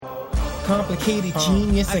Complicated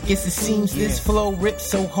genius, I guess it seems this flow rips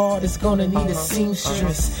so hard it's gonna need a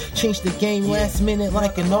seamstress. Change the game last minute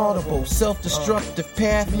like an audible. Self-destructive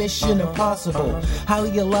path, mission impossible.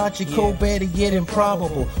 Highly illogical, better yet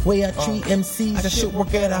improbable. Way I treat MCs, I should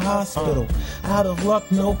work at a hospital. Out of luck,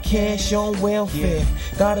 no cash, on welfare.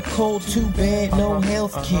 Got a cold, too bad, no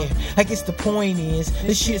health care. I guess the point is,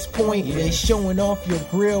 this shit's pointless. Showing off your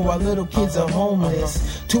grill while little kids are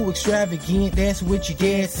homeless. Too extravagant, that's what your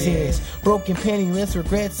dad says. Broken penniless,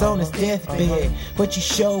 regrets on his deathbed. But you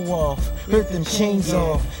show off, rip them chains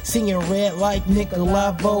off. Singing red like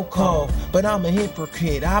Nikolai Volkov. But I'm a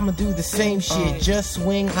hypocrite, I'ma do the same shit. Just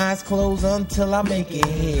swing, eyes closed until I make it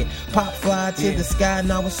hit. Pop fly to the sky,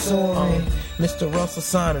 now it's soaring. Mr. Russell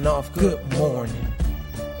signing off, good morning.